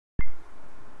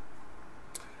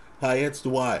Hi, it's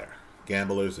Dwyer.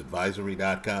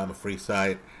 GamblersAdvisory.com, a free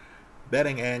site.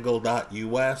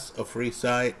 BettingAngle.us, a free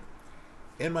site.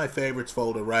 In my favorites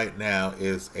folder right now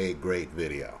is a great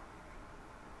video.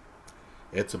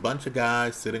 It's a bunch of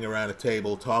guys sitting around a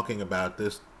table talking about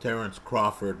this Terence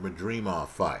Crawford-Madrimov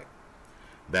fight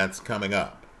that's coming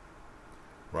up,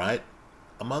 right?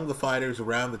 Among the fighters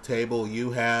around the table,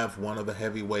 you have one of the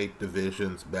heavyweight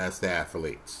division's best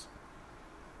athletes,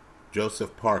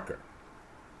 Joseph Parker.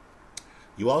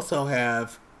 You also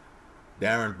have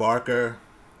Darren Barker.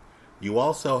 You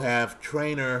also have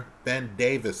trainer Ben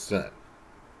Davison,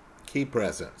 key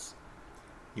presence.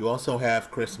 You also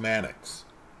have Chris Mannix.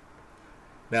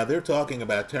 Now they're talking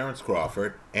about Terence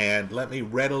Crawford, and let me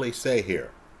readily say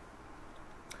here,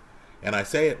 and I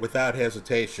say it without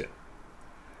hesitation,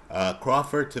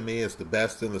 Crawford to me is the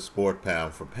best in the sport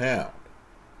pound for pound.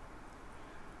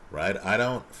 Right? I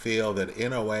don't feel that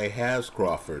Inoue has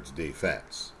Crawford's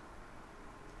defense.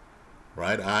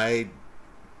 Right? I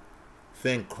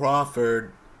think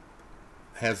Crawford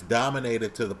has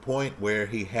dominated to the point where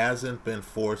he hasn't been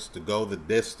forced to go the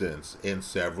distance in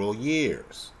several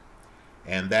years.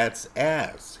 And that's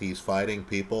as he's fighting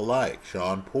people like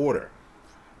Sean Porter,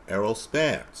 Errol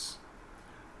Spence,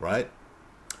 right?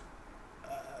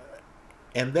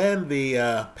 And then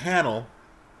the panel,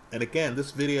 and again,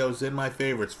 this video is in my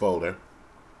favorites folder,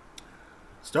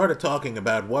 started talking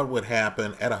about what would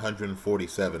happen at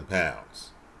 147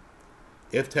 pounds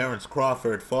if Terence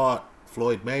Crawford fought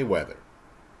Floyd Mayweather,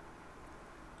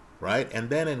 right?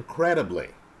 And then incredibly,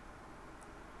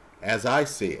 as I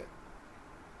see it,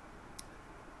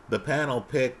 the panel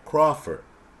picked Crawford,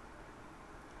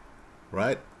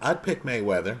 right? I'd pick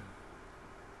Mayweather.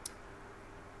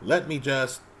 Let me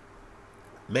just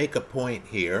make a point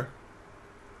here.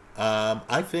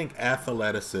 I think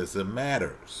athleticism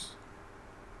matters.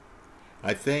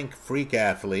 I think freak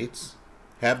athletes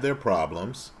have their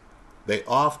problems. They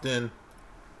often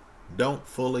don't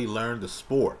fully learn the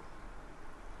sport,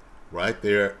 right?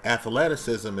 Their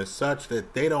athleticism is such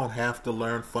that they don't have to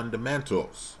learn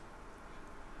fundamentals,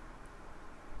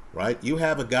 right? You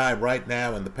have a guy right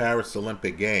now in the Paris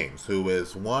Olympic Games who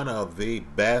is one of the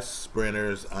best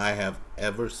sprinters I have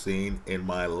ever seen in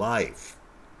my life.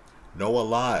 Noah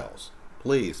Lyles.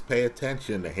 Please pay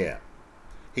attention to him.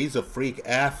 He's a freak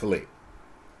athlete,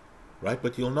 right?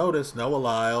 But you'll notice Noah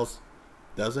Lyles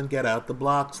doesn't get out the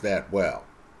blocks that well,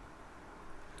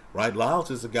 right?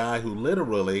 Lyles is a guy who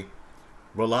literally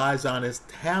relies on his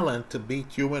talent to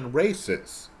beat you in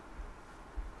races.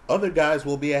 Other guys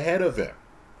will be ahead of him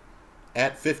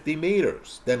at 50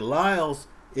 meters. Then Lyles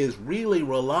is really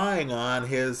relying on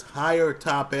his higher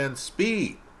top-end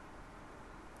speed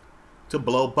to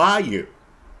blow by you.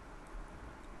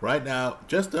 Right now,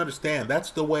 just understand, that's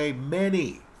the way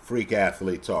many freak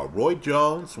athletes are. Roy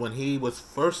Jones, when he was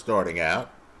first starting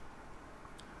out,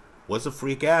 was a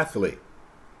freak athlete.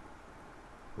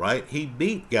 Right? He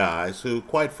beat guys who,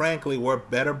 quite frankly, were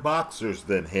better boxers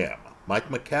than him. Mike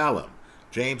McCallum,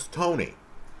 James Toney.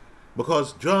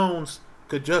 Because Jones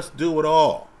could just do it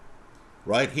all,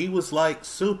 right? He was like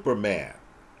Superman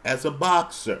as a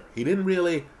boxer. He didn't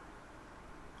really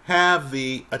have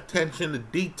the attention to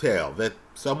detail that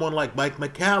someone like Mike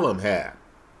McCallum had.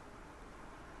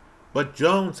 But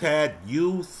Jones had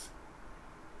youth.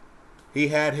 He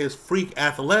had his freak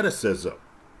athleticism.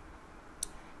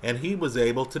 And he was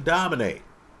able to dominate.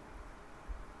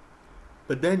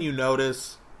 But then you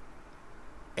notice,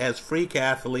 as freak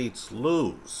athletes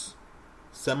lose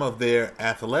some of their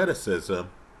athleticism,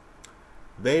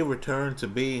 they return to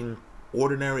being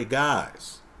ordinary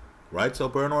guys, right? So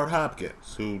Bernard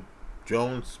Hopkins, who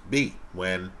Jones beat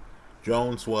when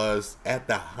Jones was at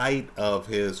the height of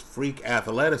his freak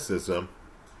athleticism,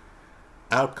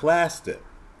 outclassed him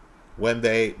when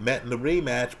they met in the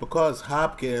rematch because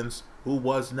Hopkins, who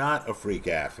was not a freak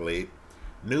athlete,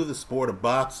 knew the sport of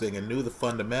boxing and knew the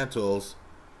fundamentals,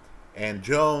 and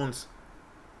Jones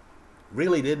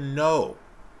really didn't know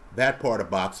that part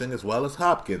of boxing as well as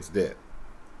Hopkins did.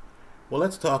 Well,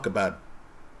 let's talk about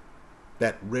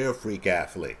that rare freak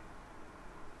athlete.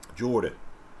 Jordan,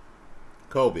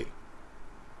 Kobe,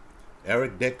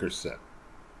 Eric Dickerson,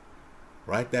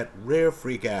 right? That rare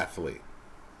freak athlete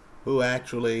who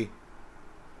actually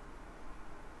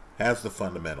has the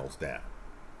fundamentals down,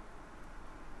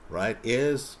 right?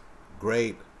 Is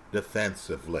great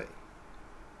defensively.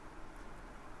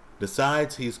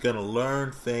 Decides he's going to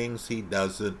learn things he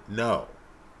doesn't know.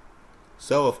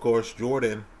 So, of course,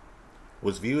 Jordan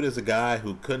was viewed as a guy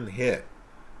who couldn't hit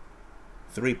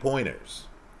three-pointers.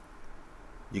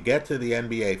 You get to the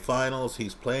NBA Finals.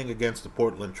 He's playing against the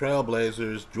Portland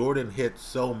Trailblazers. Jordan hits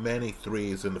so many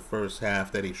threes in the first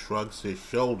half that he shrugs his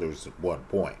shoulders at one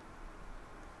point.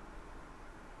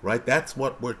 Right? That's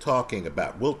what we're talking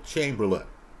about. Wilt Chamberlain.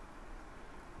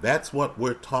 That's what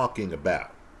we're talking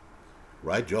about.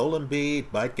 Right? Joel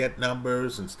Embiid might get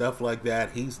numbers and stuff like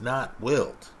that. He's not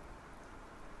Wilt.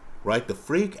 Right? The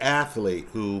freak athlete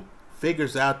who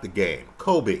figures out the game.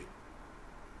 Kobe.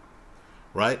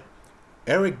 Right?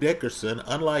 Eric Dickerson,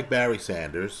 unlike Barry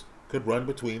Sanders, could run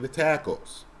between the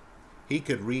tackles. He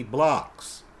could read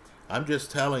blocks. I'm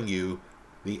just telling you,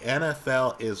 the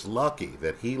NFL is lucky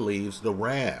that he leaves the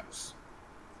Rams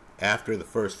after the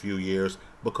first few years,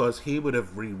 because he would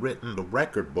have rewritten the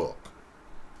record book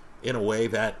in a way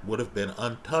that would have been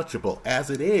untouchable. As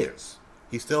it is,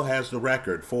 he still has the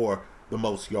record for the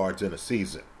most yards in a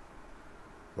season.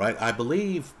 Right? I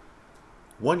believe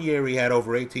one year he had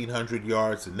over 1,800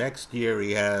 yards. The next year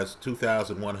he has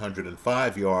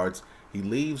 2,105 yards. He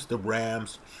leaves the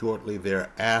Rams shortly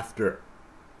thereafter.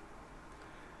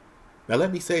 Now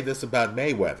let me say this about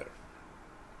Mayweather.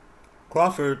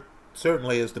 Crawford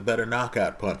certainly is the better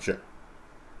knockout puncher.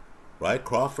 Right?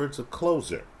 Crawford's a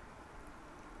closer.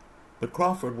 But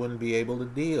Crawford wouldn't be able to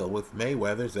deal with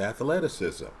Mayweather's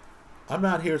athleticism. I'm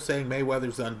not here saying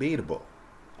Mayweather's unbeatable.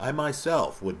 I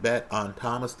myself would bet on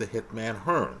Thomas the Hitman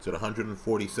Hearns at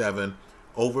 147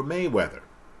 over Mayweather.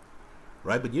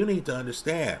 Right? But you need to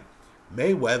understand,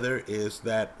 Mayweather is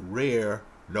that rare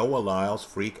Noah Lyles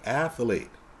freak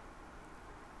athlete.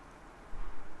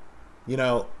 You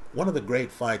know, one of the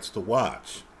great fights to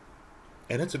watch,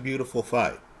 and it's a beautiful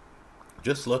fight.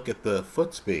 Just look at the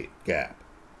foot speed gap.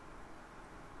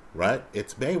 Right?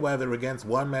 It's Mayweather against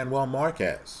Juan Manuel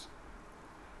Marquez.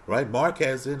 Right?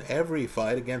 Marquez in every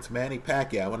fight against Manny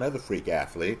Pacquiao, another freak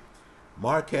athlete.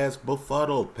 Marquez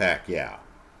befuddled Pacquiao,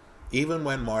 even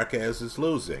when Marquez is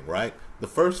losing, right? The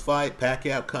first fight,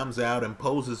 Pacquiao comes out,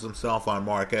 imposes himself on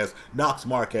Marquez, knocks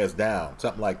Marquez down,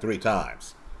 something like 3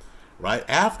 times. Right?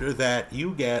 After that,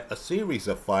 you get a series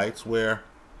of fights where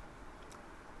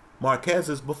Marquez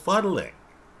is befuddling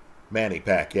Manny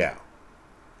Pacquiao.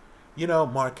 You know,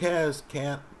 Marquez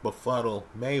can't befuddle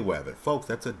Mayweather. Folks,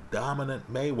 that's a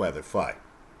dominant Mayweather fight.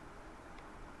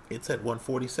 It's at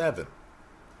 147.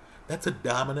 That's a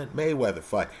dominant Mayweather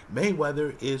fight.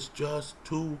 Mayweather is just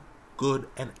too good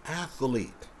an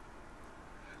athlete.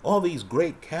 All these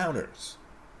great counters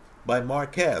by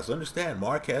Marquez. Understand,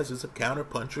 Marquez is a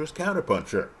counterpuncher's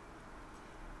counterpuncher.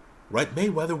 Right?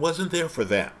 Mayweather wasn't there for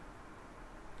them.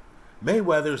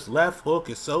 Mayweather's left hook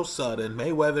is so sudden.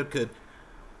 Mayweather could,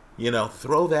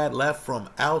 throw that left from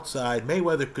outside.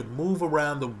 Mayweather could move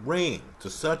around the ring to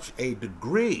such a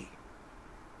degree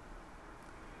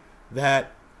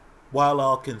that, while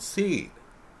I'll concede,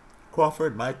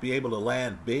 Crawford might be able to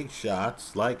land big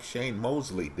shots like Shane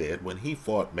Mosley did when he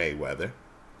fought Mayweather.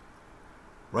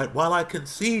 Right? While I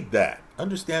concede that,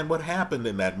 understand what happened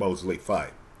in that Mosley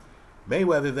fight.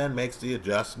 Mayweather then makes the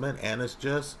adjustment and is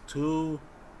just too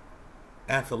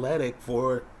athletic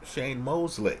for Shane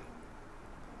Mosley.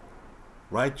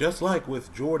 Right? Just like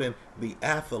with Jordan, the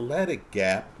athletic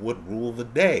gap would rule the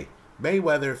day.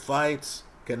 Mayweather fights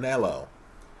Canelo.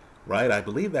 Right? I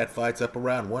believe that fight's up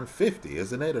around 150,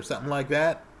 isn't it? Or something like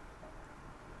that.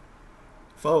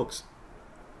 Folks,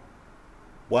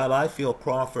 while I feel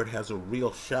Crawford has a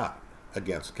real shot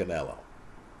against Canelo,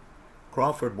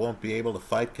 Crawford won't be able to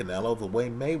fight Canelo the way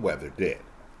Mayweather did.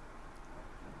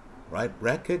 Right?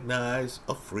 Recognize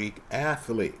a freak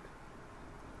athlete.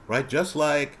 Right? Just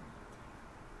like,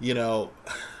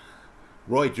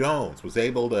 Roy Jones was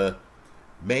able to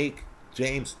make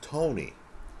James Toney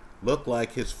look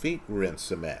like his feet were in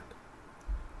cement.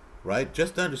 Right?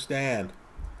 Just understand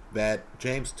that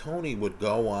James Toney would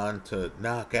go on to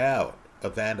knock out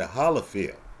Evander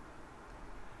Holyfield.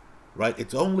 Right?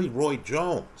 It's only Roy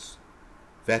Jones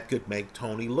that could make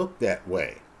Toney look that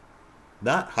way.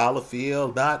 Not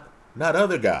Holyfield, not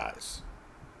other guys.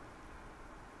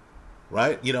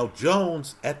 Right?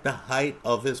 Jones at the height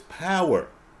of his power.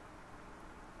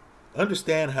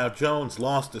 Understand how Jones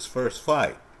lost his first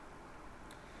fight.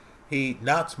 He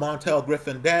knocks Montel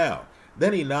Griffin down.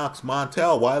 Then he knocks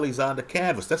Montel while he's on the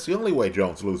canvas. That's the only way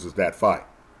Jones loses that fight.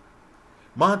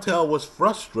 Montel was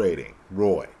frustrating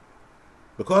Roy,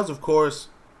 because, of course,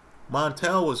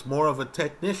 Montel was more of a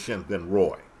technician than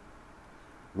Roy.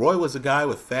 Roy was a guy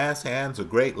with fast hands, a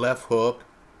great left hook,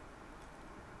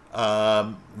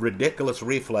 ridiculous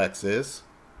reflexes,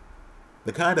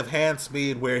 the kind of hand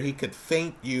speed where he could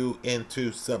feint you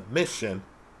into submission,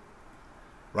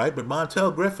 right? But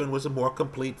Montel Griffin was a more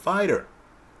complete fighter.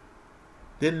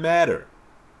 Didn't matter.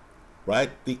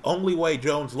 right? The only way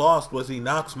Jones lost was he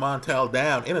knocks Montel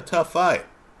down in a tough fight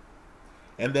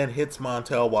and then hits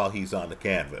Montel while he's on the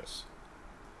canvas.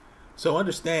 So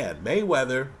understand,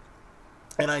 Mayweather,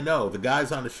 and I know the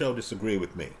guys on the show disagree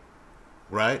with me,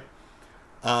 right?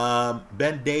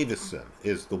 Ben Davison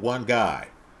is the one guy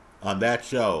on that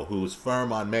show who's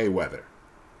firm on Mayweather,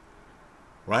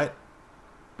 right?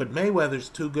 But Mayweather's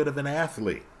too good of an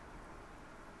athlete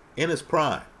in his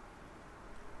prime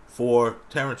for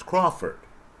Terence Crawford,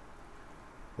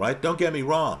 right? Don't get me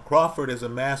wrong. Crawford is a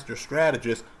master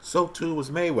strategist. So too was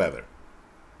Mayweather.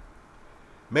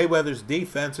 Mayweather's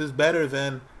defense is better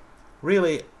than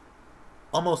really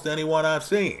almost anyone I've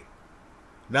seen,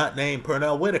 not named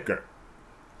Pernell Whitaker.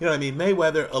 You know what I mean?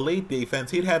 Mayweather, elite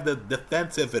defense, he'd have the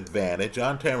defensive advantage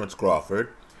on Terence Crawford.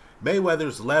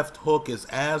 Mayweather's left hook is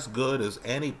as good as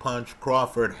any punch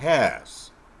Crawford has,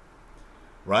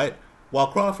 right? While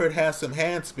Crawford has some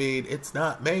hand speed, it's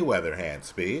not Mayweather hand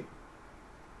speed,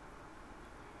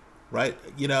 right?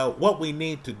 You know, what we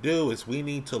need to do is we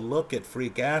need to look at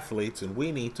freak athletes and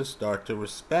we need to start to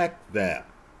respect them.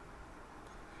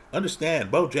 Understand,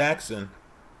 Bo Jackson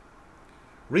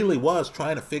really was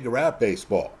trying to figure out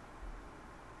baseball,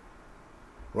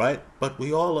 right? But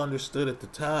we all understood at the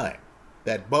time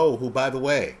that Bo, who, by the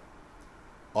way,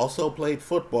 also played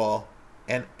football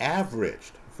and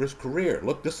averaged for his career,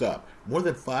 look this up, more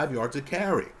than 5 yards a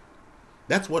carry.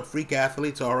 That's what freak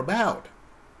athletes are about,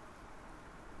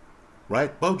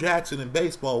 right? Bo Jackson in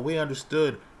baseball, we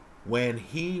understood when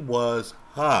he was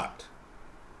hot,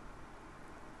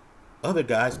 other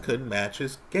guys couldn't match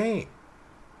his game,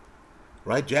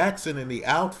 right? Jackson in the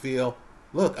outfield,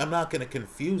 look, I'm not going to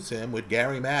confuse him with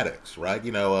Gary Maddox, right?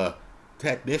 You know, a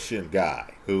technician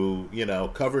guy who, you know,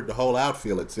 covered the whole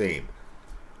outfield, it seemed.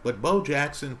 But Bo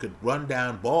Jackson could run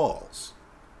down balls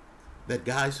that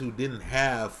guys who didn't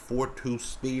have 4.2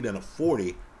 speed and a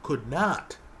 40 could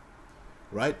not,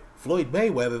 right? Floyd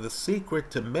Mayweather, the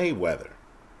secret to Mayweather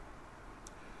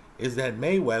is that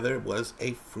Mayweather was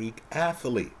a freak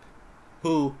athlete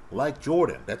who, like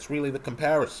Jordan, that's really the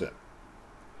comparison,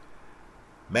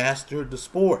 mastered the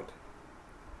sport,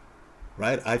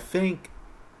 right? I think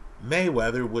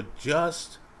Mayweather would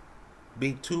just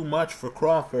be too much for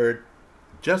Crawford,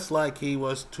 just like he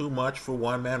was too much for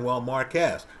Juan Manuel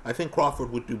Marquez. I think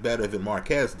Crawford would do better than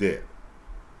Marquez did,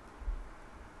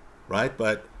 right?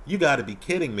 But you got to be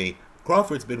kidding me.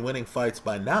 Crawford's been winning fights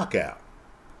by knockout.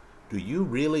 Do you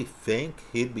really think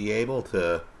he'd be able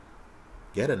to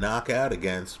get a knockout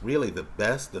against really the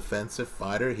best defensive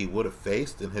fighter he would have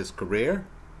faced in his career?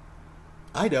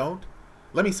 I don't.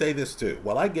 Let me say this too.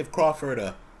 While I give Crawford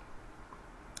a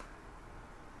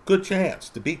good chance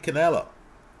to beat Canelo,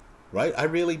 right? I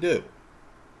really do.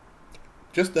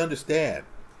 Just understand,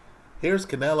 here's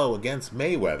Canelo against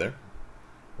Mayweather,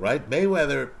 right?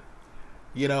 Mayweather,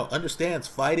 you know, understands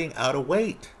fighting out of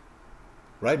weight,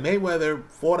 right? Mayweather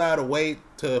fought out of weight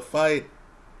to fight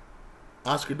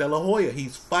Oscar De La Hoya.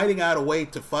 He's fighting out of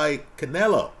weight to fight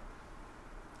Canelo.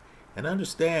 And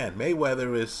understand,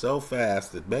 Mayweather is so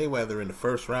fast that Mayweather in the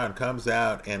first round comes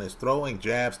out and is throwing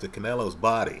jabs to Canelo's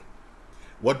body.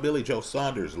 What Billy Joe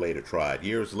Saunders later tried,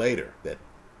 years later, that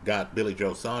got Billy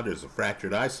Joe Saunders a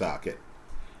fractured eye socket.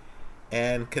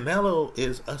 And Canelo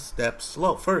is a step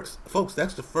slow. First, folks,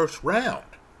 that's the first round.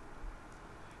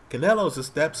 Canelo's a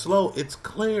step slow. It's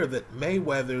clear that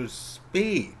Mayweather's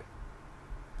speed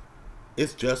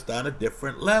is just on a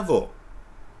different level.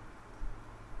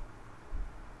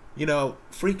 You know,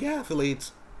 freak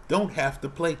athletes don't have to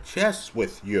play chess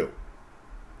with you.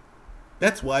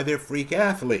 That's why they're freak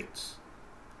athletes.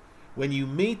 When you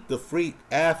meet the freak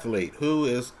athlete who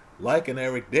is like an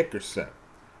Eric Dickerson,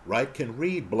 right, can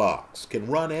read blocks, can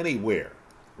run anywhere,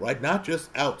 right, not just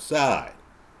outside,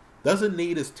 doesn't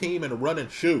need his team in a run and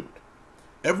shoot.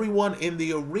 Everyone in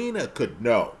the arena could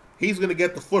know he's going to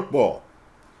get the football.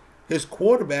 His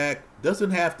quarterback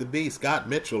doesn't have to be Scott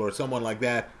Mitchell or someone like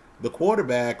that. The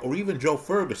quarterback, or even Joe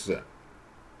Ferguson,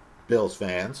 Bills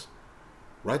fans,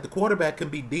 right? The quarterback can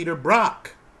be Dieter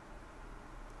Brock.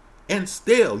 And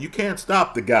still, you can't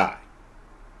stop the guy.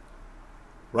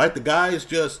 Right? The guy is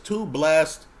just too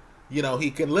blessed. You know,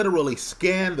 he can literally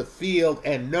scan the field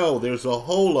and know there's a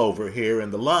hole over here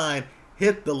in the line,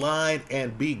 hit the line,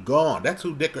 and be gone. That's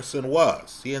who Dickerson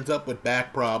was. He ends up with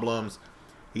back problems.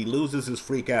 He loses his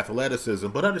freak athleticism.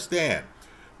 But understand,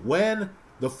 when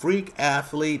the freak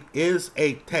athlete is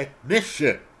a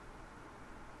technician,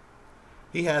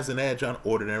 he has an edge on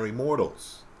ordinary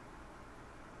mortals.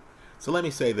 So let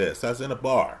me say this. I was in a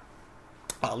bar.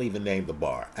 I'll even name the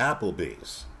bar.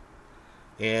 Applebee's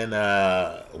in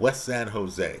West San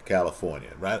Jose,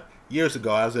 California. Right? Years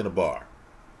ago, I was in a bar.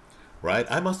 right?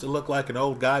 I must have looked like an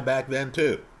old guy back then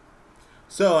too.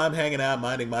 So I'm hanging out,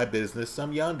 minding my business.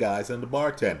 Some young guys and the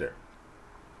bartender,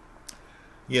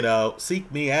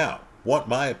 seek me out, want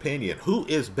my opinion. Who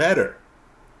is better?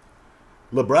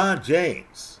 LeBron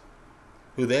James,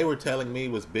 who they were telling me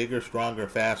was bigger, stronger,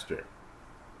 faster,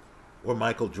 or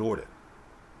Michael Jordan?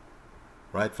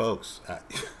 Right, folks?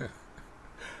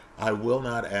 I will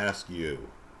not ask you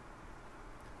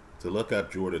to look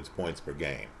up Jordan's points per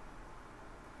game.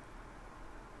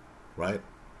 Right?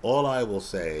 All I will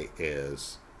say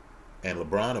is, and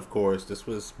LeBron, of course, this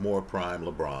was more prime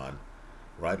LeBron.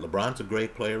 Right? LeBron's a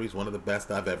great player. He's one of the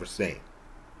best I've ever seen.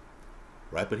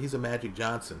 Right? But he's a Magic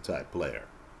Johnson type player.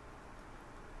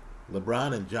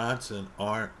 LeBron and Johnson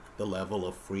aren't the level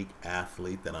of freak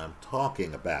athlete that I'm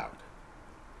talking about.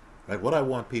 Right? What I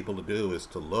want people to do is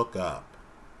to look up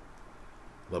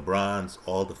LeBron's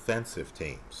all defensive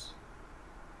teams.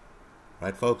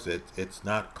 Right, folks? It's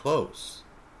not close.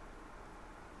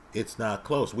 It's not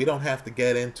close. We don't have to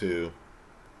get into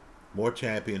more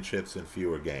championships in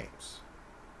fewer games.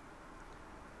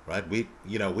 Right? We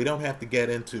don't have to get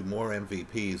into more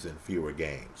MVPs in fewer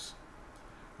games.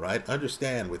 Right?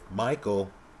 Understand, with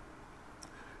Michael,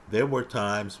 there were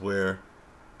times where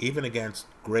even against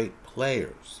great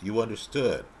players, you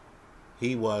understood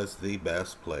he was the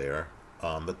best player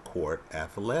on the court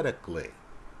athletically.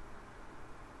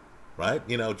 Right?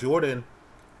 Jordan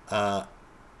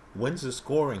wins the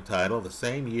scoring title the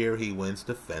same year he wins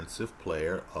Defensive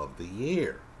Player of the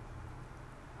Year.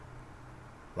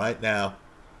 Right? Now,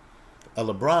 a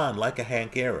LeBron, like a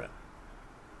Hank Aaron,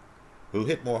 who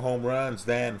hit more home runs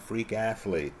than freak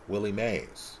athlete Willie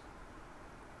Mays.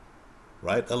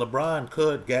 Right? A LeBron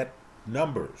could get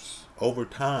numbers over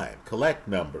time, collect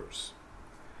numbers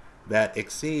that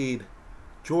exceed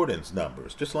Jordan's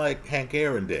numbers, just like Hank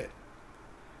Aaron did.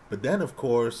 But then, of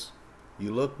course,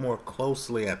 you look more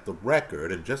closely at the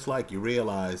record, and just like you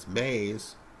realize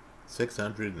Mays,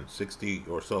 660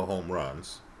 or so home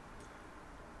runs,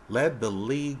 led the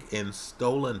league in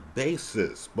stolen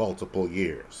bases multiple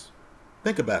years.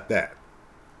 Think about that.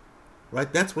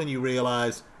 Right? That's when you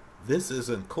realize this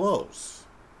isn't close.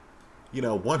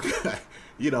 One guy,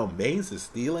 Mays is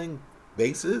stealing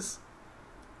bases.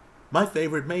 My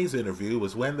favorite Mays interview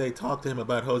was when they talked to him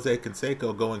about Jose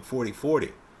Canseco going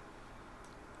 40-40.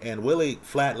 And Willie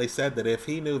flatly said that if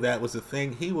he knew that was a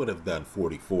thing, he would have done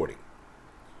 40-40.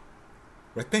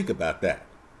 Right? Think about that.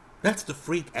 That's the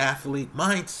freak athlete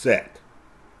mindset.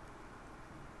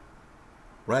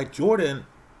 Right? Jordan,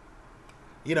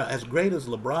 as great as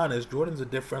LeBron is, Jordan's a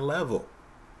different level.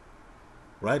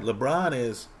 Right? LeBron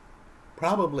is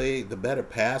probably the better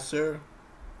passer.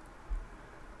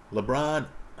 LeBron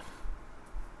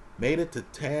made it to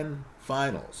 10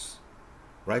 finals.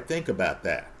 Right? Think about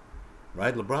that.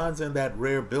 Right? LeBron's in that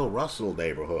rare Bill Russell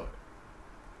neighborhood.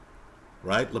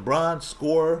 Right? LeBron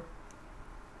scorer.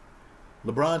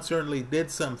 LeBron certainly did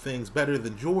some things better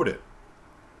than Jordan.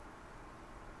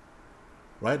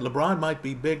 Right? LeBron might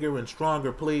be bigger and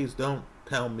stronger. Please don't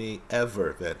tell me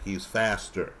ever that he's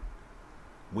faster.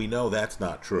 We know that's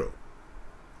not true.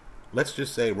 Let's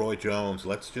just say Roy Jones,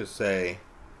 let's just say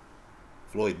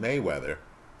Floyd Mayweather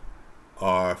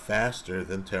are faster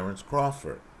than Terrence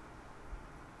Crawford.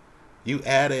 You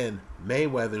add in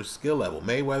Mayweather's skill level.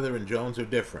 Mayweather and Jones are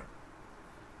different.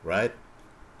 Right?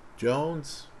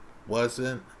 Jones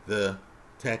wasn't the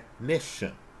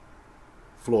technician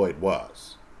Floyd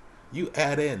was. You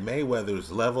add in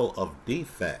Mayweather's level of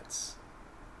defense.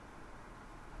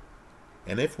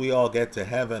 And if we all get to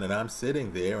heaven and I'm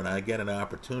sitting there and I get an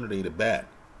opportunity to bet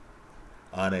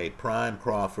on a prime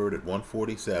Crawford at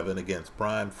 147 against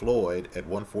prime Floyd at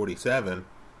 147,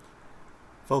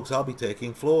 folks, I'll be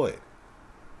taking Floyd.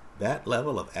 That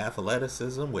level of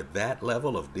athleticism with that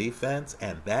level of defense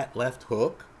and that left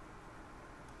hook,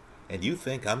 and you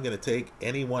think I'm going to take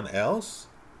anyone else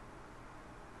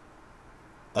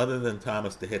other than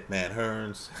Thomas the Hitman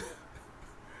Hearns?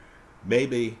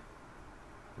 Maybe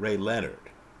Ray Leonard,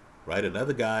 right?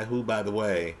 Another guy who, by the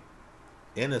way,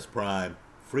 in his prime,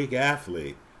 freak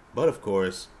athlete, but of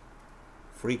course,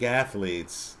 freak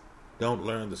athletes don't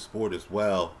learn the sport as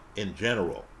well in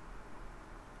general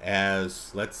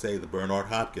as, let's say, the Bernard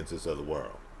Hopkinses of the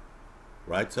world.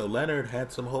 Right? So Leonard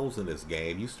had some holes in his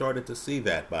game. You started to see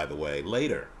that, by the way,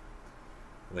 later.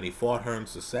 When he fought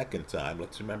Hearns the second time,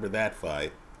 let's remember that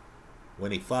fight.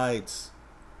 When he fights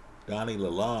Donnie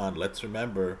Lalonde, let's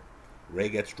remember Ray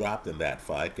gets dropped in that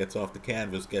fight, gets off the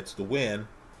canvas, gets the win,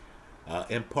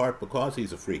 in part because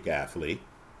he's a freak athlete,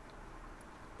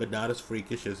 but not as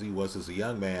freakish as he was as a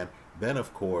young man. Then,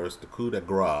 of course, the coup de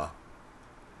grace,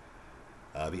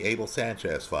 the Abel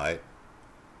Sanchez fight,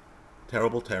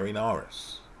 terrible Terry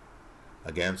Norris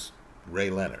against Ray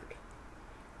Leonard,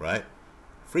 right?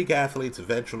 Freak athletes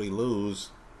eventually lose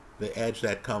the edge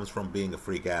that comes from being a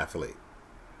freak athlete.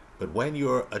 But when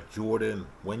you're a Jordan,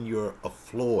 when you're a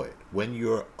Floyd, when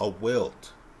you're a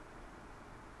Wilt,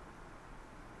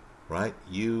 right,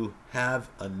 you have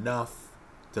enough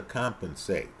to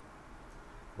compensate,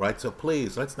 right? So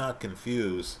please, let's not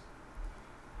confuse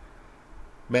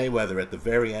Mayweather at the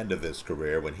very end of his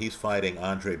career when he's fighting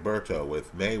Andre Berto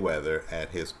with Mayweather at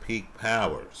his peak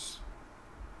powers,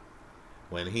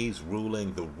 when he's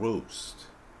ruling the roost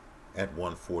at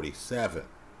 147.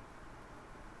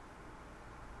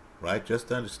 Right?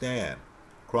 Just understand,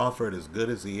 Crawford, as good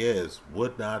as he is,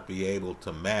 would not be able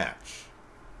to match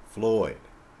Floyd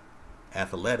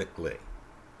athletically.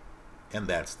 And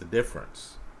that's the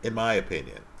difference, in my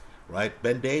opinion. Right?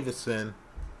 Ben Davison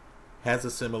has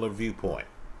a similar viewpoint.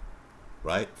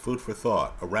 Right? Food for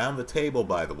thought. Around the table,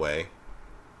 by the way,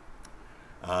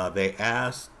 they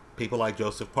asked people like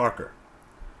Joseph Parker.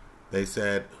 They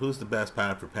said, who's the best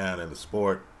pound for pound in the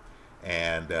sport?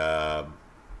 And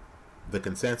the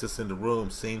consensus in the room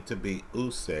seemed to be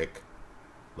Usyk.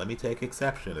 Let me take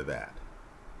exception to that.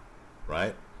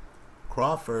 Right?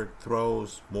 Crawford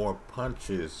throws more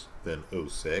punches than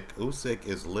Usyk. Usyk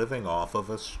is living off of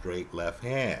a straight left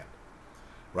hand.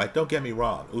 Right? Don't get me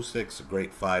wrong. Usyk's a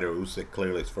great fighter. Usyk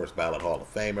clearly is first ballot Hall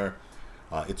of Famer.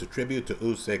 It's a tribute to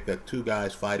Usyk that two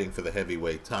guys fighting for the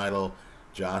heavyweight title,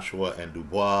 Joshua and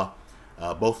Dubois,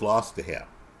 both lost to him.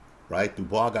 Right?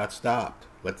 Dubois got stopped.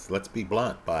 Let's be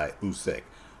blunt, by Usyk,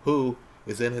 who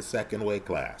is in his second weight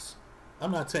class. I'm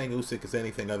not saying Usyk is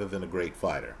anything other than a great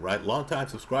fighter, right? Longtime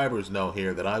subscribers know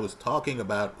here that I was talking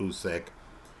about Usyk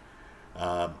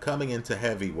coming into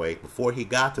heavyweight before he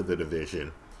got to the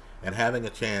division and having a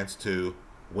chance to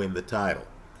win the title,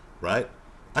 right?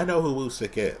 I know who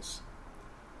Usyk is,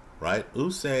 right?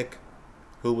 Usyk,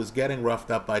 who was getting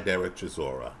roughed up by Derek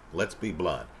Chisora, let's be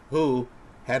blunt, who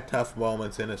had tough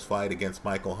moments in his fight against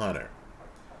Michael Hunter,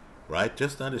 right?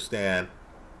 Just understand,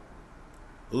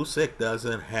 Usyk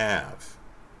doesn't have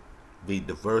the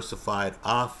diversified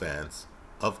offense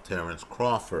of Terence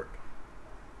Crawford,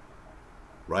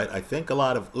 right? I think a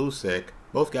lot of Usyk,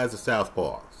 both guys are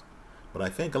southpaws, but I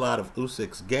think a lot of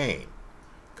Usyk's game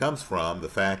comes from the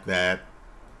fact that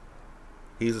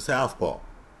he's a southpaw,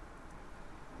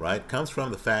 right? Comes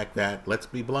from the fact that, let's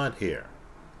be blunt here,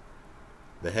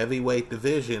 the heavyweight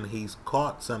division, he's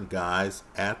caught some guys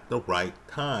at the right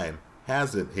time,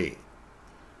 hasn't he?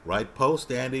 Right?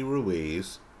 Post Andy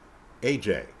Ruiz,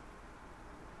 AJ.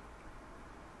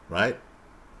 Right?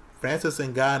 Francis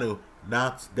Ngannou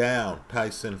knocks down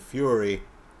Tyson Fury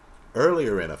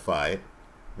earlier in a fight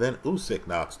than Usyk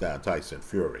knocks down Tyson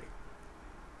Fury.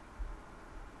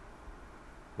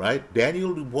 Right?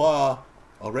 Daniel Dubois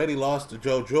already lost to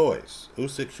Joe Joyce.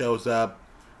 Usyk shows up.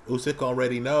 Usyk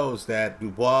already knows that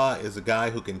Dubois is a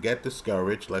guy who can get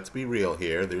discouraged. Let's be real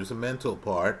here. There's a mental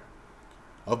part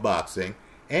of boxing,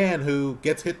 and who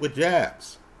gets hit with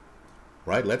jabs.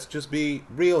 Right? Let's just be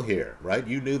real here. Right?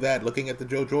 You knew that looking at the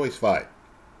Joe Joyce fight.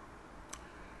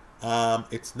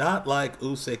 It's not like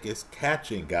Usyk is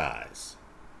catching guys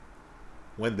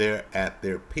when they're at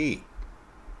their peak.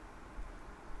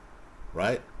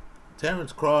 Right?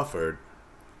 Terence Crawford,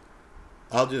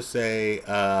 I'll just say,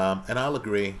 and I'll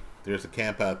agree, there's a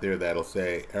camp out there that'll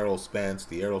say Errol Spence,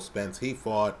 the Errol Spence he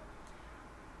fought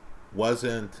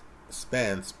wasn't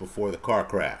Spence before the car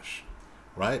crash,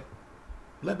 right?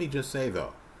 Let me just say,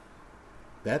 though,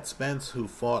 that Spence who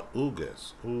fought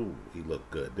Ugas, ooh, he looked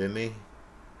good, didn't he?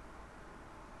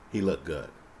 He looked good,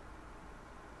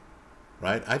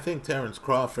 right? I think Terence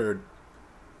Crawford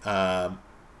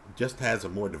just has a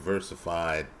more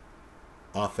diversified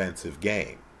offensive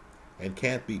game and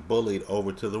can't be bullied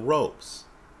over to the ropes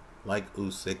like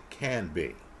Usyk can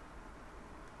be.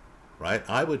 Right?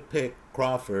 I would pick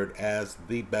Crawford as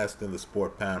the best in the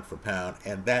sport pound for pound,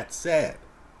 and that said,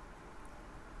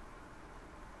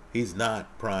 he's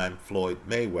not prime Floyd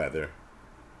Mayweather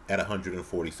at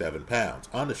 147 pounds.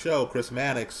 On the show, Chris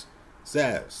Mannix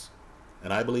says,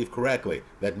 and I believe correctly,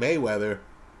 that Mayweather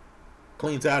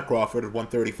cleans out Crawford at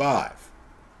 135.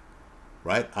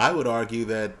 Right? I would argue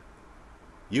that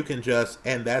you can just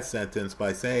end that sentence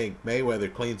by saying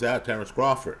Mayweather cleans out Terence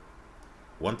Crawford.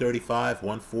 135,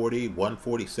 140,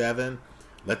 147.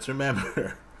 Let's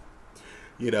remember,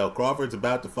 you know, Crawford's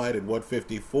about to fight at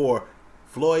 154.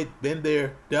 Floyd, been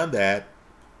there, done that.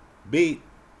 Beat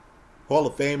Hall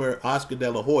of Famer Oscar De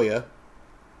La Hoya.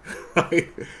 Right?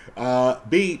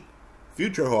 Beat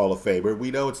future Hall of Famer.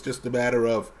 We know it's just a matter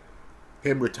of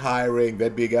him retiring,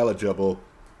 then being eligible.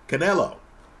 Canelo.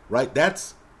 Right?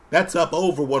 That's That's up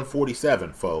over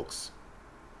 147, folks.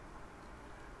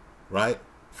 Right?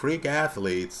 Freak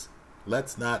athletes,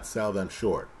 let's not sell them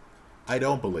short. I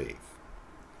don't believe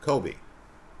Kobe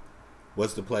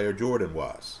was the player Jordan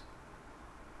was.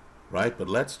 Right? But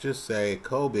let's just say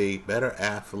Kobe, better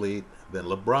athlete than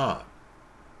LeBron.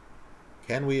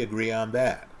 Can we agree on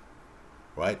that?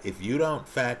 Right? If you don't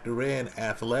factor in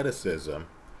athleticism,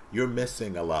 you're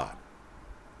missing a lot.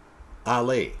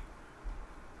 Ali.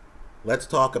 Let's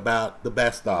talk about the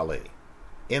best Ali.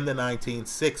 In the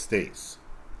 1960s,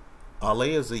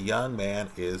 Ali as a young man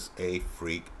is a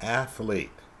freak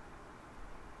athlete.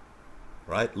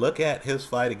 Right? Look at his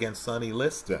fight against Sonny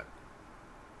Liston.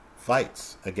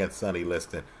 Fights against Sonny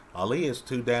Liston. Ali is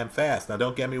too damn fast. Now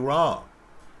don't get me wrong.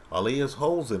 Ali has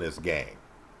holes in his game.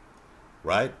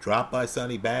 Right? Dropped by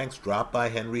Sonny Banks, dropped by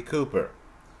Henry Cooper.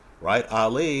 Right?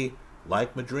 Ali,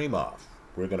 like Madrimov,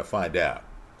 we're going to find out,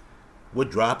 would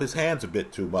drop his hands a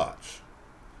bit too much.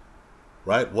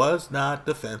 Right? Was not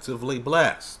defensively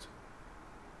blessed.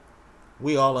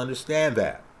 We all understand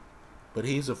that. But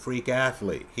he's a freak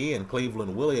athlete. He and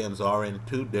Cleveland Williams are in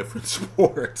two different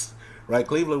sports. Right?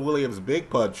 Cleveland Williams, big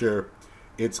puncher.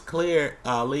 It's clear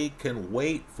Ali can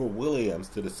wait for Williams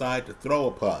to decide to throw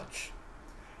a punch.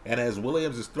 And as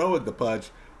Williams is throwing the punch,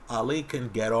 Ali can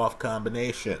get off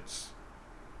combinations.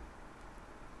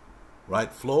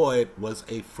 Right? Floyd was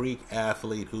a freak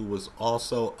athlete who was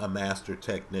also a master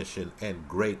technician and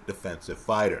great defensive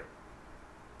fighter.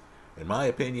 In my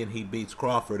opinion, he beats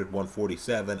Crawford at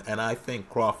 147, and I think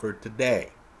Crawford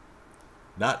today,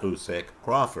 not Usyk,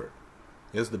 Crawford,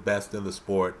 is the best in the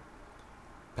sport,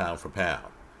 pound for pound.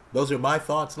 Those are my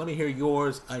thoughts. Let me hear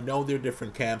yours. I know there are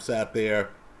different camps out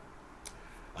there.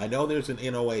 I know there's an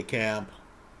NOA camp.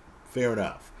 Fair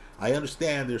enough. I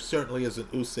understand there certainly is an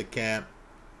Usyk camp.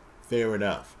 Fair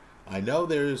enough. I know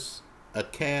there's a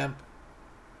camp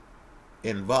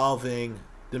involving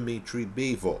Dimitri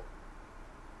Bivol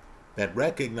that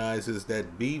recognizes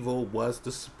that Bivol was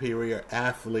the superior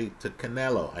athlete to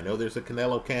Canelo. I know there's a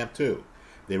Canelo camp too.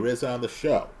 There is on the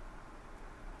show.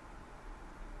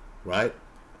 Right?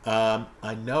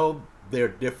 I know there are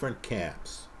different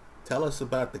camps. Tell us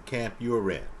about the camp you're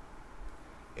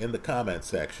in the comment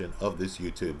section of this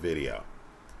YouTube video.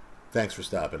 Thanks for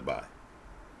stopping by.